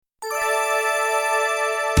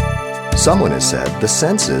Someone has said the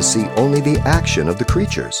senses see only the action of the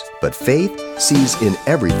creatures, but faith sees in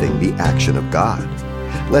everything the action of God.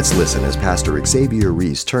 Let's listen as Pastor Xavier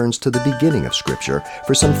Reese turns to the beginning of Scripture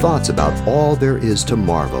for some thoughts about all there is to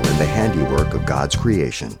marvel in the handiwork of God's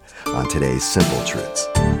creation on today's Simple Truths.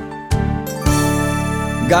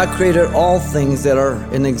 God created all things that are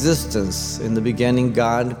in existence. In the beginning,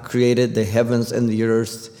 God created the heavens and the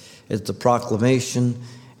earth. It's the proclamation.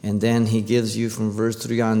 And then he gives you from verse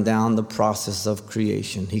 3 on down the process of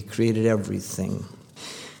creation. He created everything.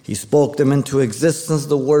 He spoke them into existence,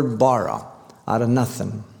 the word bara, out of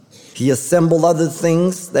nothing. He assembled other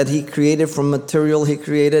things that he created from material he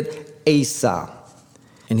created, Asa.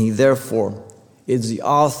 And he therefore is the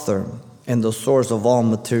author and the source of all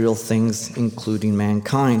material things, including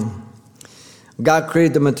mankind. God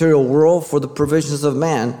created the material world for the provisions of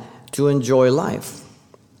man to enjoy life.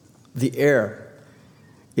 The air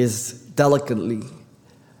is delicately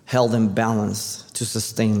held in balance to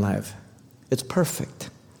sustain life. It's perfect.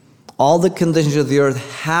 All the conditions of the earth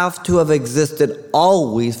have to have existed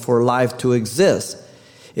always for life to exist.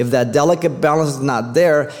 If that delicate balance is not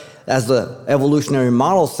there, as the evolutionary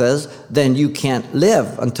model says, then you can't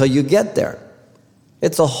live until you get there.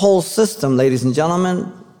 It's a whole system, ladies and gentlemen.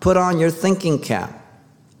 Put on your thinking cap.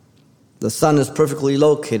 The sun is perfectly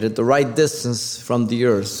located, the right distance from the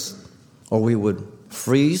earth, or we would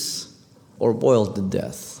freeze or boil to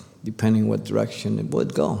death, depending what direction it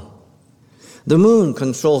would go. The moon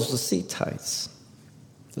controls the sea tides.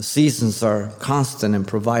 The seasons are constant and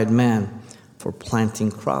provide man for planting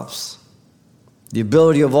crops. The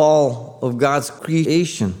ability of all of God's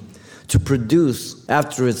creation to produce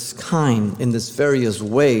after its kind in these various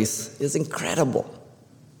ways is incredible.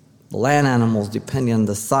 The land animals, depending on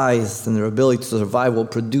the size and their ability to survive, will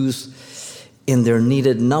produce in their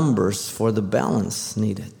needed numbers for the balance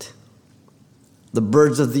needed. The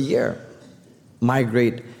birds of the air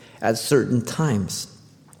migrate at certain times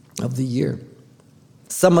of the year.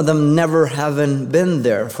 Some of them, never having been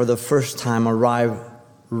there for the first time, arrive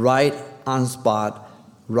right on spot,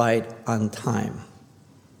 right on time.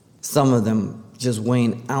 Some of them just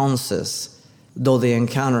weighing ounces, though they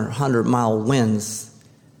encounter 100-mile winds,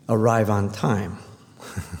 arrive on time.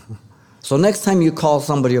 So next time you call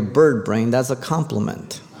somebody a bird brain, that's a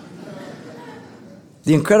compliment.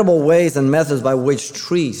 The incredible ways and methods by which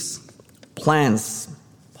trees, plants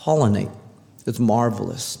pollinate is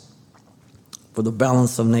marvelous. For the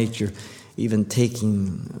balance of nature, even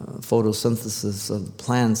taking photosynthesis of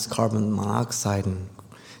plants, carbon monoxide, and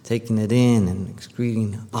taking it in and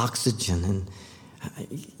excreting oxygen. And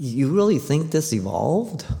you really think this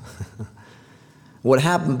evolved? What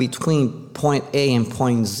happened between point A and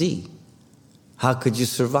point Z? How could you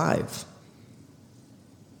survive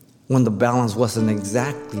when the balance wasn't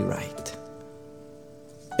exactly right?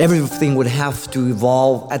 Everything would have to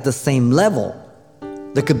evolve at the same level.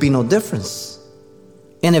 There could be no difference.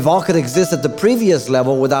 And if all could exist at the previous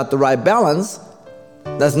level without the right balance,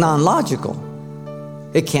 that's non-logical.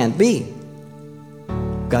 It can't be.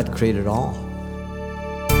 God created all.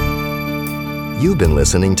 You've been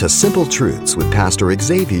listening to Simple Truths with Pastor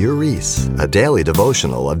Xavier Reese, a daily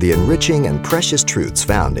devotional of the enriching and precious truths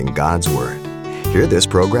found in God's Word. Hear this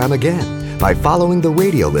program again by following the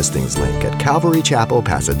radio listings link at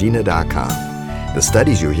CalvaryChapelPasadena.com. The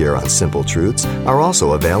studies you hear on Simple Truths are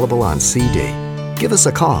also available on CD. Give us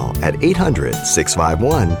a call at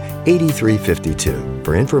 800-651-8352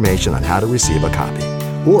 for information on how to receive a copy.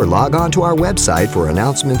 Or log on to our website for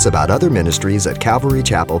announcements about other ministries at Calvary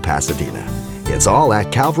Chapel, Pasadena. It's all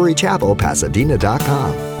at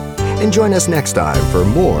CalvaryChapelPasadena.com. And join us next time for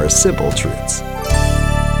more Simple Truths.